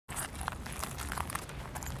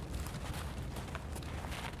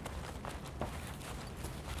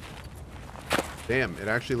Damn, it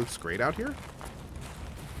actually looks great out here.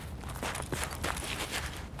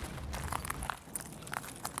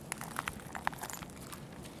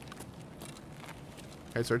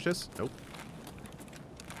 Can I search this? Nope.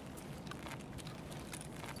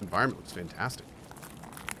 Environment looks fantastic.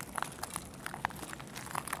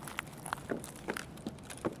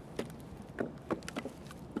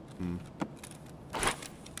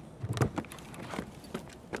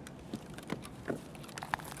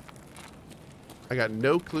 I got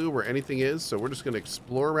no clue where anything is, so we're just going to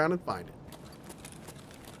explore around and find it.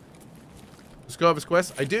 Let's go have his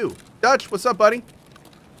quest. I do. Dutch, what's up, buddy?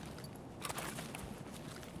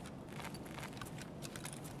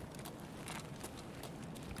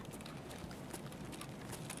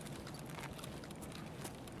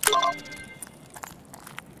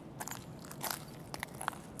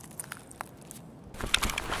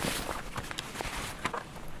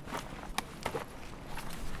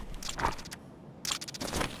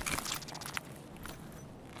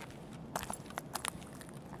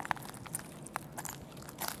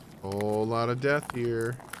 Whole lot of death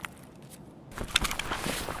here.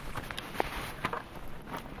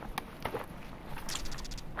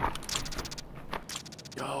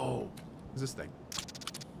 Yo, what's this thing?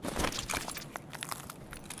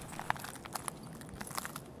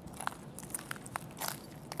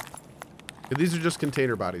 Yeah, these are just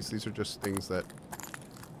container bodies. These are just things that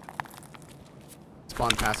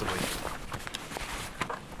spawn passively.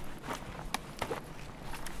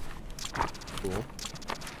 Cool.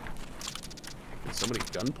 So many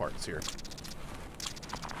gun parts here.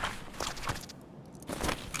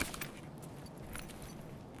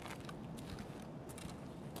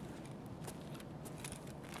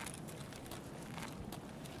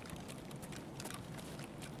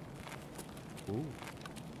 Ooh.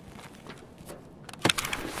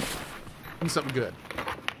 Give me something good.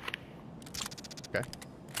 Okay.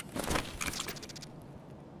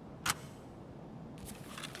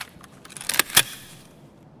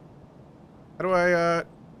 How do I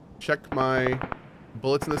check my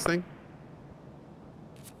bullets in this thing?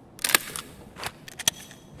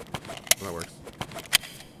 Oh, that works.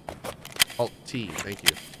 Alt T, thank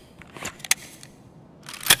you.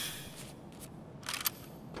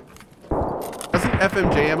 Doesn't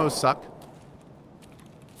FMJ ammo suck?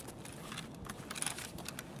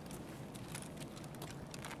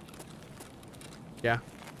 Yeah.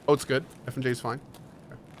 Oh, it's good. FMJ's fine.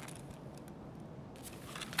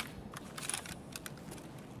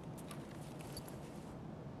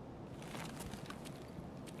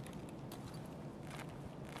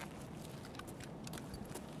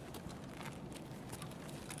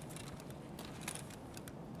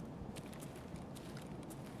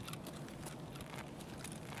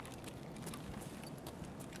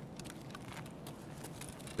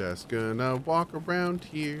 Just gonna walk around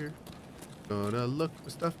here. Gonna look for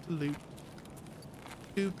stuff to loot.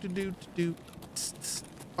 Doop to doop to doop.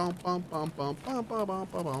 Bum bum bum bum bum bum bum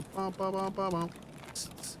bum bum bum bum bum.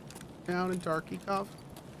 Down in Tarkov.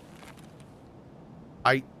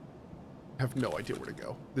 I have no idea where to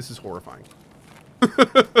go. This is horrifying.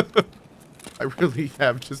 I really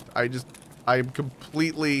have I'm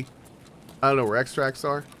completely, I don't know where extracts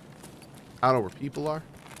are. I don't know where people are.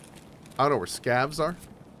 I don't know where scavs are.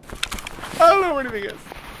 I don't know where anything is.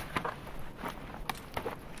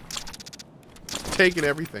 Taking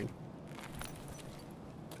everything.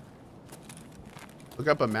 Look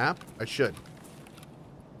up a map? I should.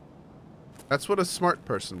 That's what a smart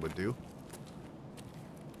person would do.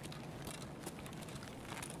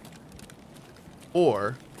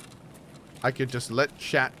 Or I could just let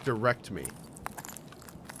chat direct me.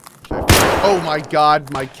 Oh my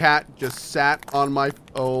god, my cat just sat on my...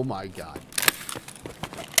 Oh my god.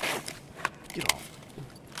 Get off.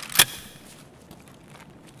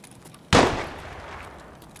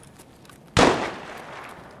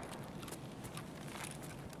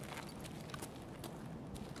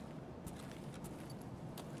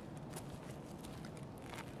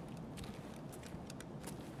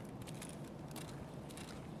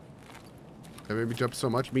 That made me jump so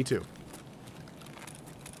much. Me too.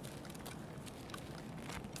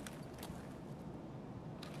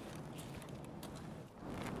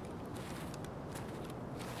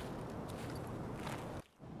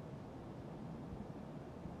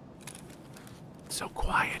 So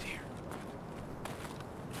quiet here.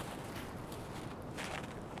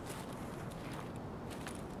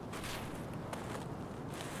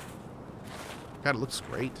 God, it looks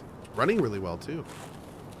great. It's running really well too.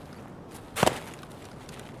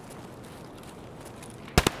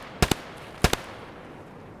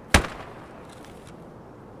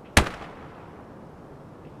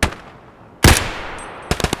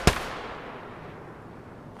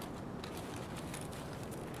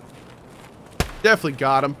 Definitely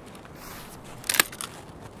got him.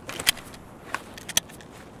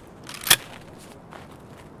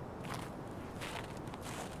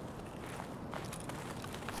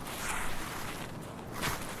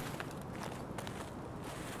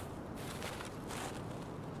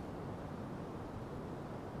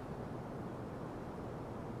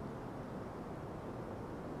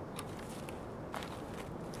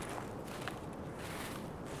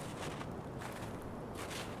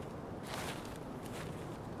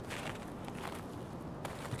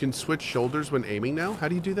 You can switch shoulders when aiming now? How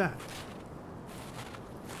do you do that?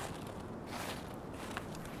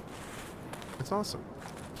 That's awesome.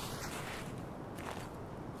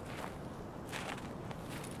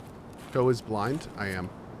 Cohh is blind? I am.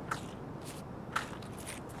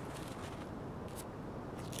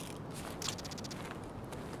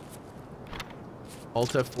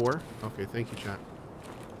 Alt F4? Okay, thank you, chat.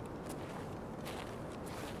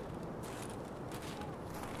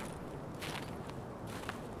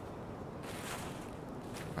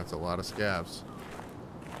 That's a lot of scavs.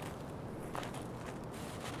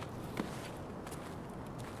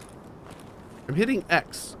 I'm hitting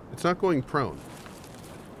X. It's not going prone.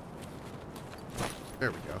 There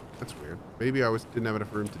we go. That's weird. Maybe I didn't have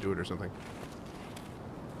enough room to do it or something.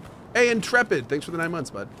 Hey, Intrepid! Thanks for the 9 months,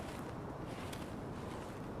 bud.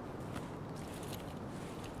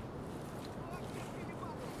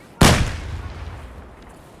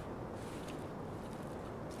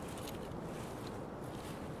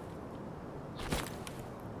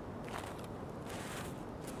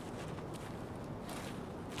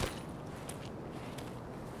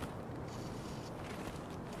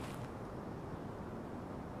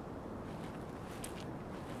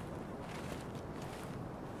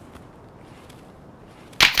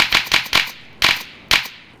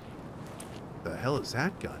 The hell is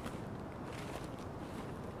that gun?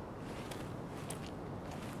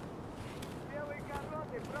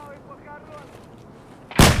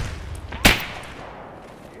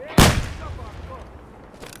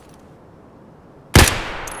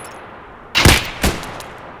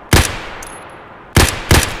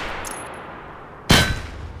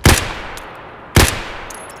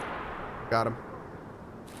 Got him.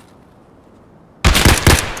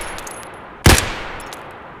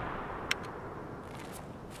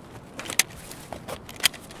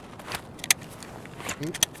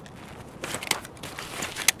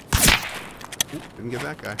 Ooh, didn't get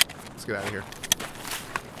that guy. Let's get out of here.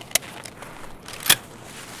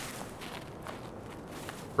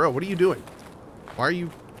 Bro, what are you doing? Why are you...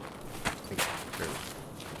 Ooh.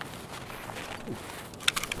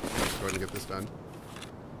 Let's go ahead and get this done.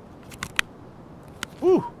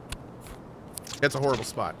 Woo! That's a horrible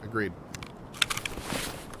spot. Agreed.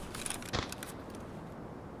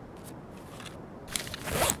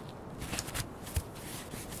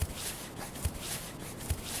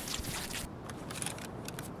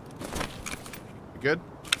 Good?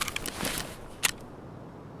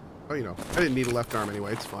 Oh, you know, I didn't need a left arm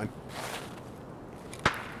anyway. It's fine.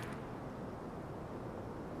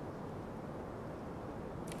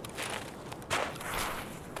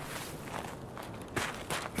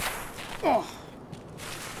 Oh!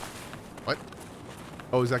 What?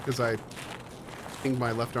 Oh, is that because I pinged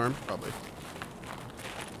my left arm? Probably.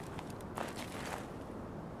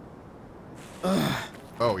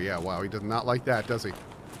 Oh, yeah. Wow. He does not like that, does he?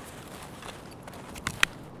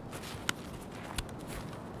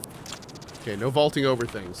 Okay, no vaulting over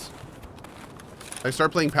things. I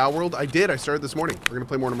started playing Power World? I did. I started this morning. We're going to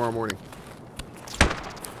play more tomorrow morning.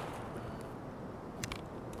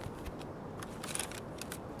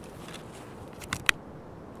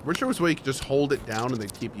 We're sure it was a way you could just hold it down and then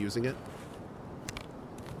keep using it.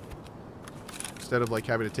 Instead of like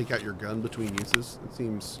having to take out your gun between uses. It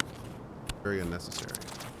seems very unnecessary.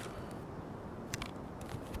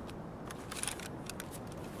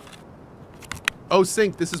 Oh,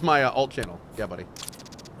 Sync, this is my alt channel. Yeah, buddy.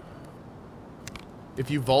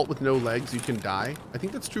 If you vault with no legs, you can die. I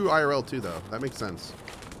think that's true IRL too, though. That makes sense.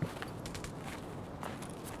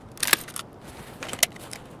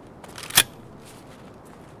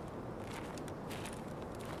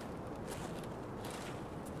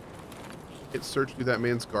 Hit search through that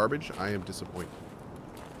man's garbage. I am disappointed.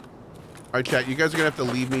 All right, chat. You guys are gonna have to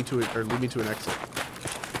lead me to it, or lead me to an exit.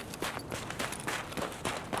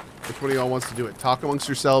 Which one of y'all wants to do it? Talk amongst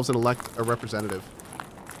yourselves and elect a representative.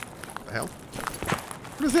 What the hell?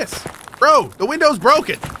 What is this? Bro, the window's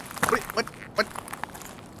broken. What?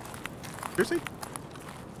 Seriously?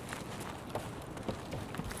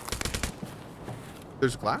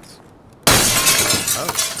 There's glass? Oh.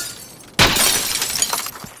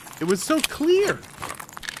 It was so clear.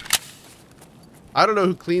 I don't know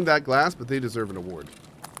who cleaned that glass, but they deserve an award.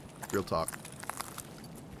 Real talk.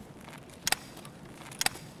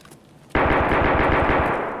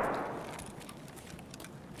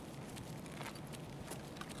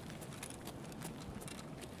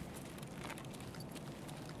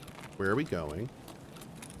 Where are we going?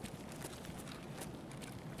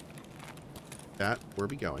 Where are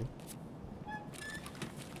we going?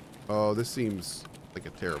 Oh, this seems like a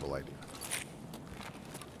terrible idea.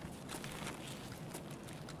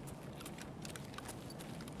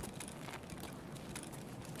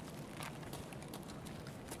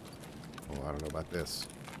 Oh, I don't know about this.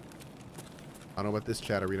 I don't know about this,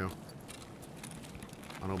 Chatterino.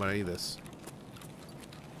 I don't know about any of this.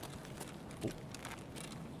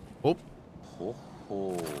 Oh. Ho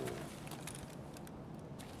ho.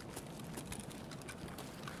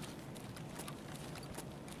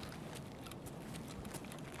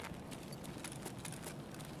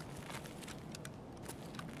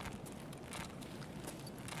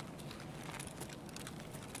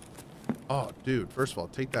 Oh, dude. First of all,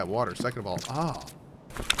 take that water. Second of all,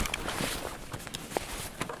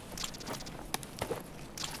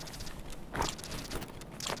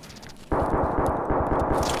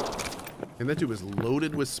 And that dude was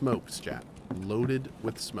loaded with smokes, chat. Loaded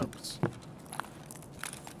with smokes.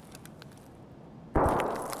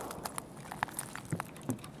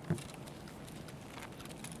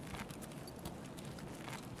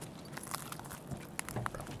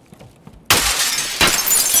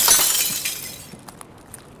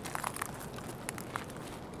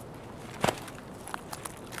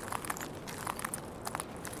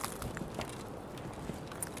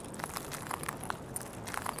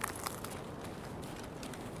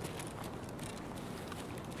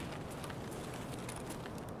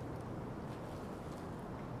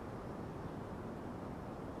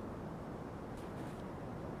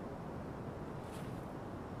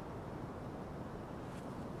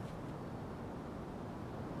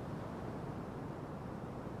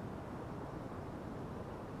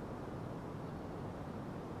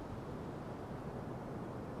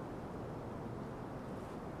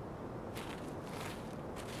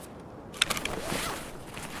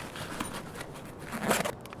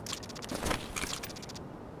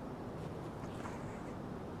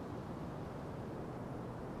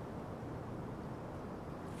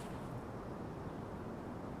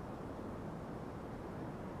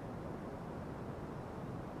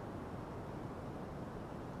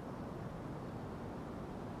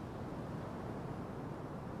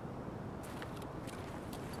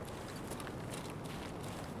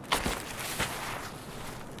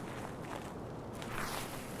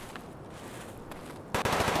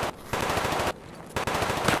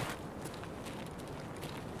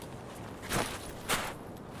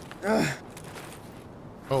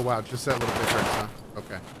 Oh, wow. Just that little bit hurts, huh?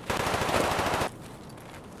 Okay.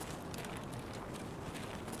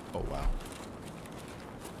 Oh, wow.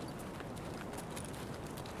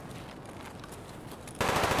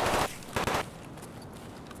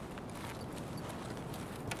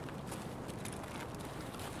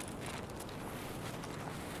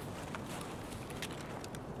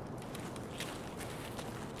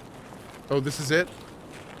 Oh, this is it?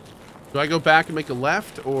 Do I go back and make a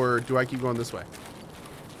left, or do I keep going this way?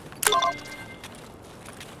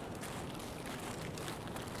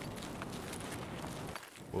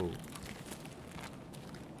 Whoa.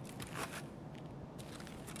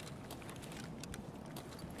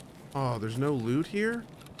 Oh, there's no loot here?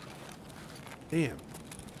 Damn.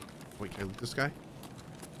 Wait, can I loot this guy?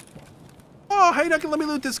 Oh, how you not gonna let me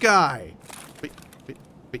loot this guy? Wait, wait,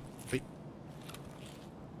 wait, wait.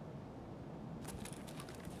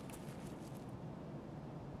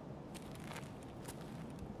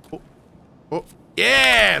 Oh, oh,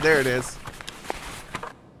 yeah, there it is.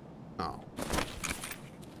 Oh.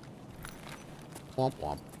 Womp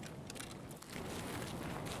womp.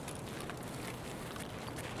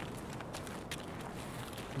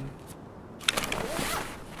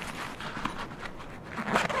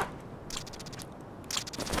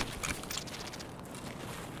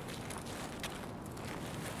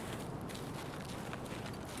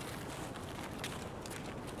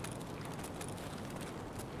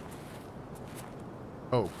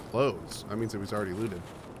 Oh, clothes. That means it was already looted.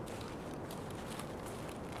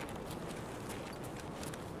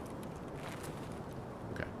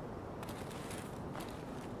 Okay.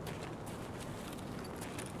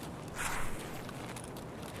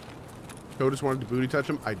 Cohh just wanted to booty touch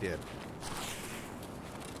him? I did.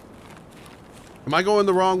 Am I going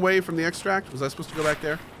the wrong way from the extract? Was I supposed to go back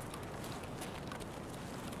there?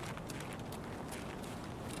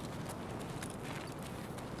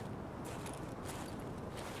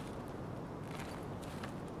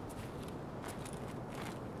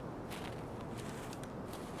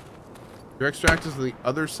 Your extract is on the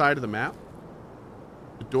other side of the map.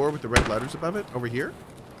 The door with the red letters above it, over here.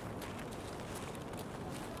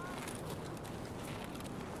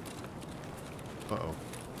 Uh-oh.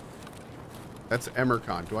 That's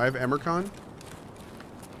Emercon. Do I have Emercon?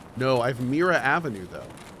 No, I have Mira Avenue, though.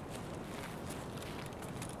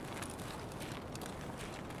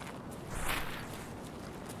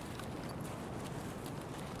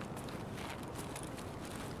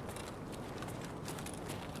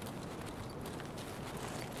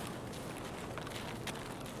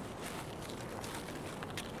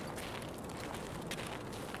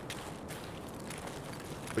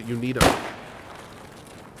 But you need a...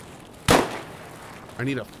 I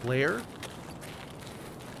need a flare?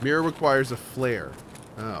 Mirror requires a flare.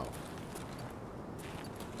 Oh.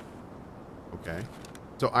 Okay.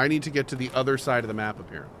 So I need to get to the other side of the map,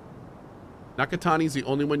 apparently. Nakatani is the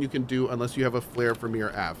only one you can do unless you have a flare for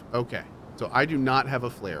Mirror Ave. Okay. So I do not have a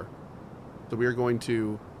flare. So we are going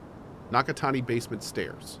to Nakatani basement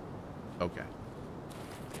stairs. Okay.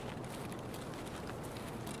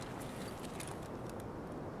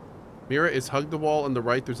 Mira is hug the wall on the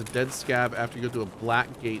right. There's a dead scab. After you go to a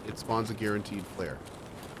black gate, it spawns a guaranteed flare.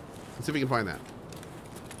 Let's see if we can find that.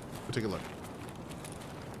 We'll take a look.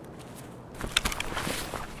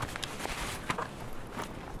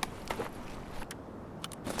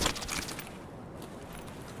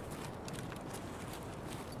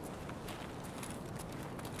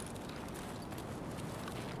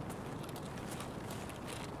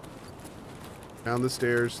 Down the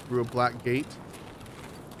stairs, through a black gate.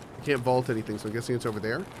 I can't vault anything, so I'm guessing it's over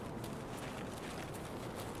there.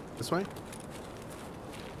 This way?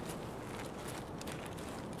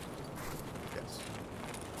 Yes.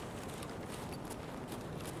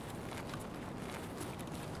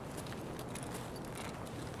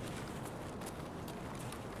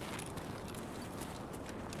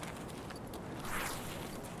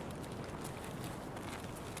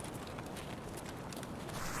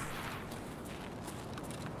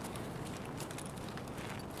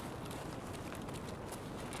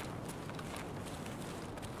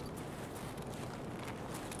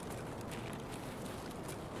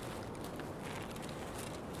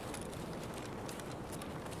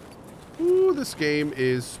 This game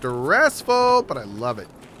is stressful, but I love it.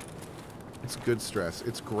 It's good stress.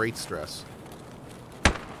 It's great stress.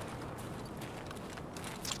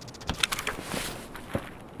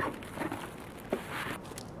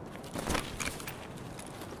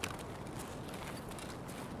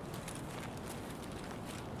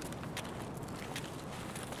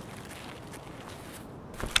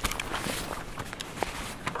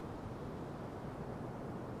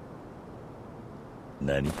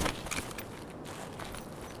 Nani?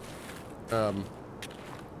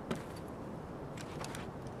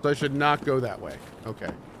 So I should not go that way. Okay.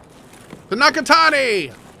 The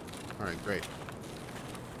Nakatani! Alright, great.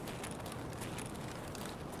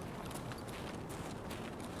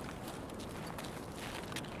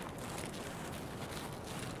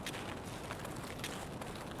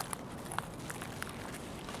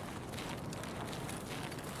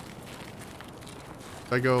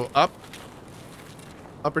 I go up?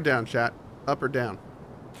 Up or down, chat? Up or down?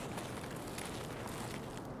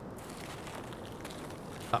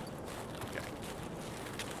 Up. Okay.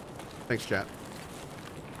 Thanks, chat.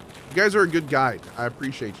 You guys are a good guide. I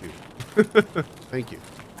appreciate you. Thank you.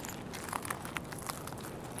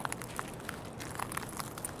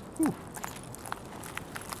 Whew.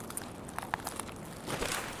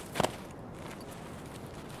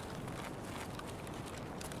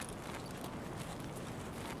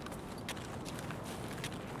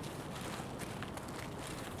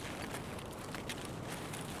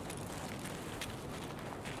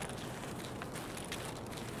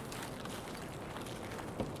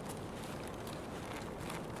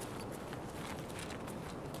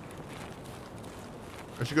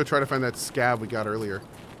 I should go try to find that scab we got earlier.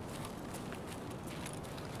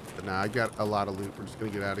 But nah, I got a lot of loot. We're just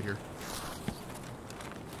gonna get out of here.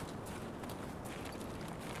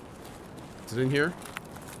 Is it in here?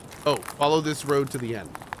 Oh, follow this road to the end.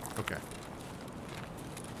 Okay.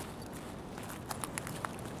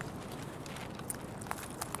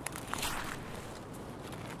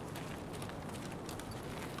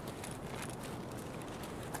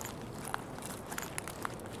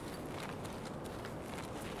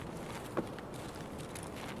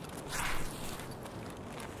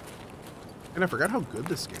 And I forgot how good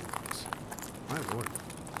this game is. My lord.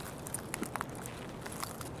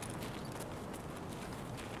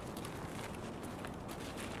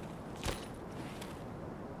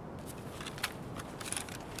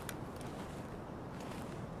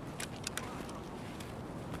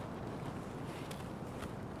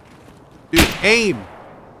 Aim!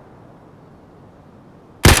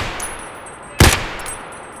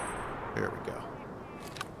 There we go.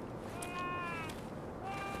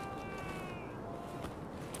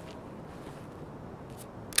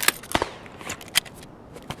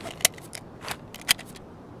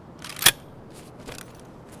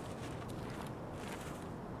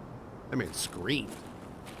 That man screamed.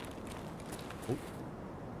 Oh.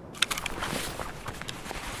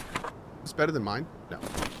 Is this better than mine? No.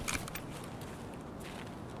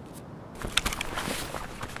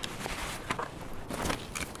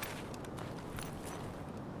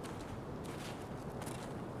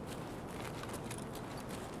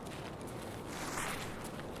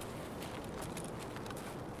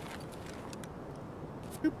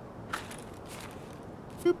 Boop.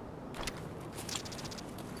 Boop.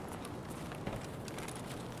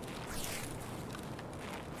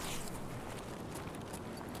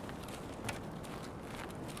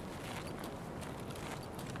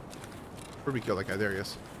 Where'd we kill that guy? There he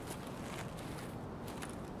is.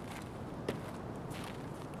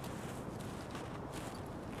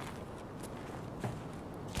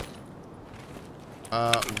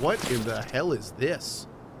 What in the hell is this?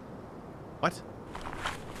 What?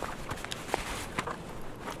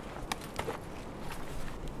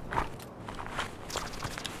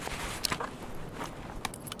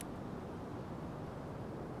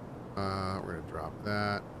 We're gonna drop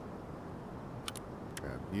that.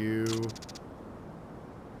 Grab you.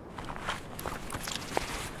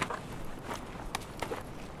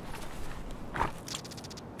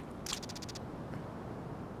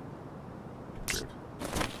 Weird.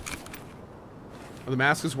 Oh, the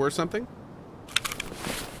mask is worth something?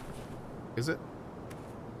 Is it?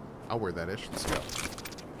 I'll wear that ish. Let's go.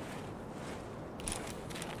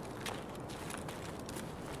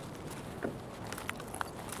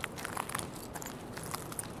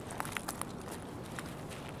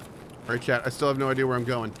 Alright, chat. I still have no idea where I'm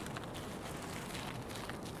going.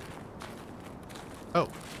 Oh.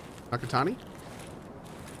 Nakatani?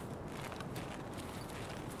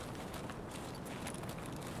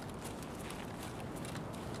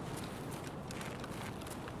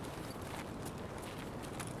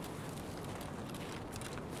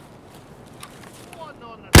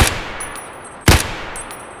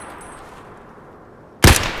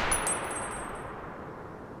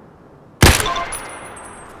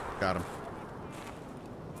 Got him.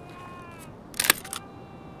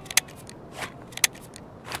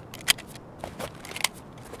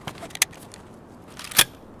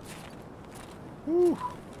 Woo.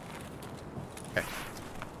 Okay.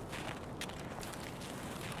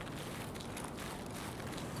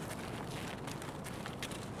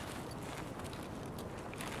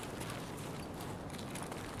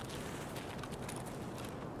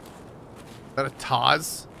 Is that a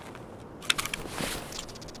Taz?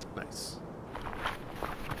 Nice.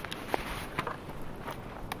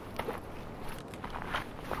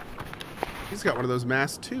 He's got one of those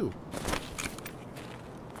masks too.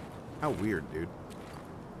 How weird, dude.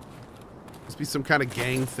 Must be some kind of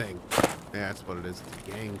gang thing. Yeah, that's what it is. It's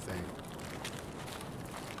a gang thing.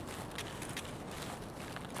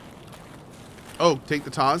 Oh, take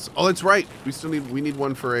the Taz. Oh, that's right. We need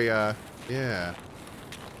one for a yeah.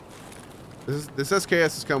 This SKS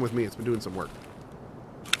has come with me. It's been doing some work.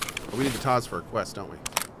 Oh, we need the Taz for a quest, don't we?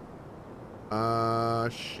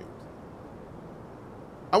 Shoot.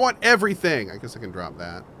 I want everything. I guess I can drop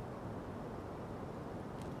that.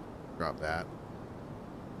 Drop that.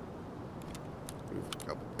 Move a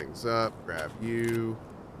couple things up. Grab you.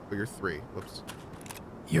 Oh, you're 3. Whoops.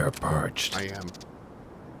 You're parched. I am.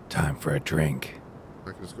 Time for a drink.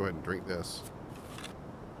 I can just go ahead and drink this.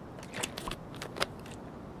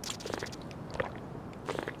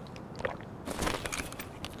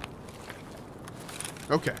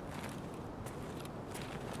 Okay.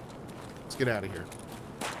 Let's get out of here.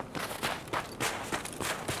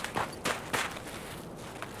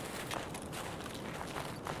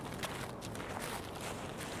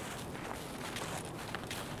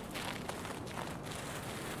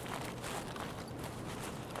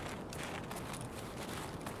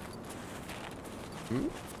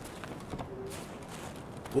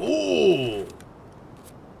 Ooh.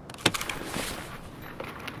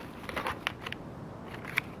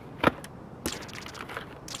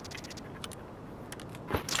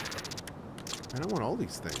 I don't want all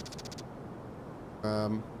these things.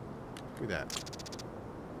 Give me that.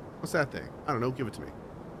 What's that thing? I don't know. Give it to me.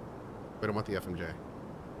 I don't want the FMJ.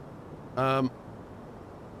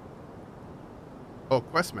 Oh,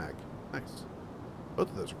 quest mag. Nice.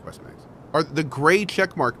 Both of those are quest mags. Are the gray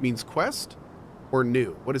check mark means quest or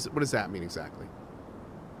new? What does that mean exactly?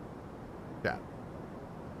 Yeah.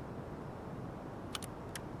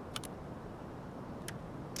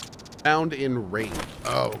 Found in raid.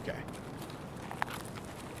 Oh, okay.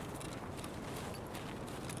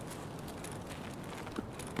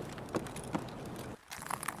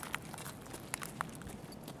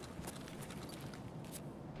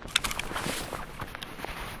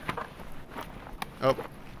 Oh,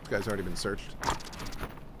 this guy's already been searched.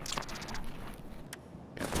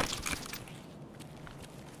 Yeah.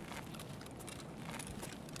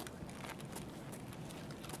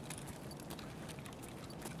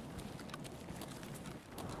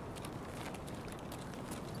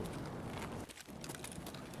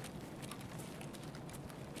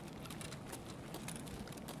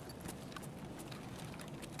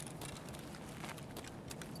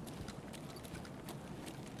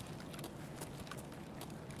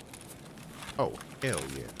 Oh, hell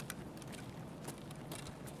yeah.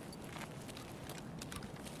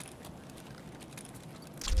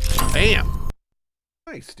 Bam!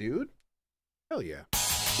 Nice, dude. Hell yeah.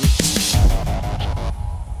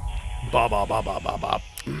 Ba ba ba ba ba ba.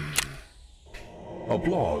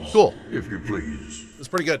 Applause. Cool. If you please. It's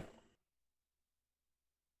pretty good.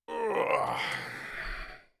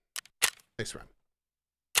 Nice run.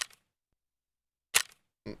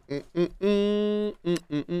 The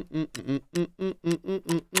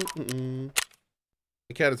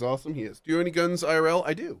cat is awesome. He is. Do you have any guns, IRL?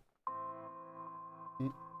 I do.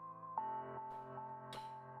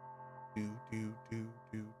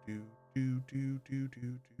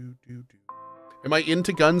 Am I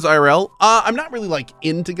into guns, IRL? I'm not really like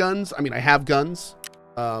into guns. I mean, I have guns,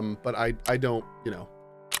 but I don't, you know,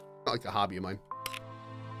 not like a hobby of mine.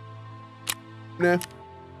 Nah.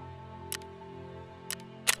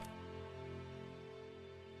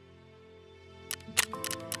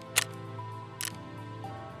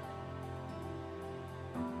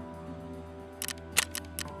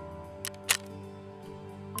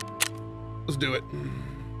 Let's do it.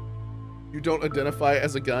 You don't identify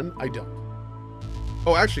as a gun? I don't.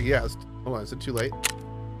 Oh, actually, yes. Hold on, is it too late?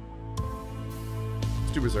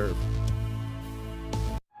 Let's do reserve.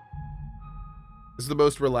 This is the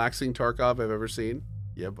most relaxing Tarkov I've ever seen.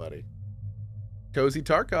 Yeah, buddy. Cozy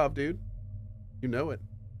Tarkov, dude. You know it.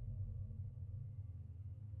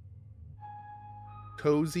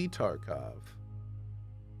 Cozy Tarkov.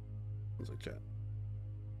 Sounds like chat.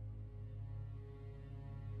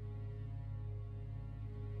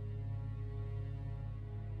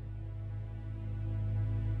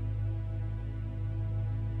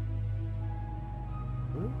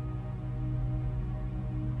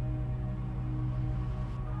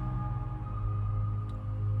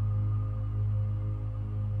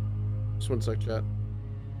 Just one sec, chat.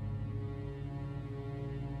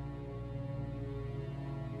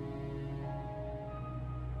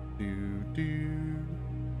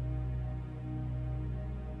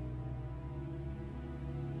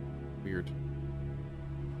 Weird.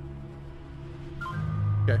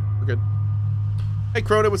 Okay, we're good. Hey,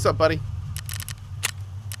 Crota, what's up, buddy?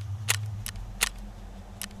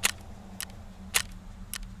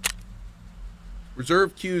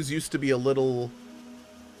 Reserve queues used to be a little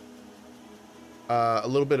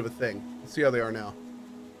bit of a thing. Let's see how they are now.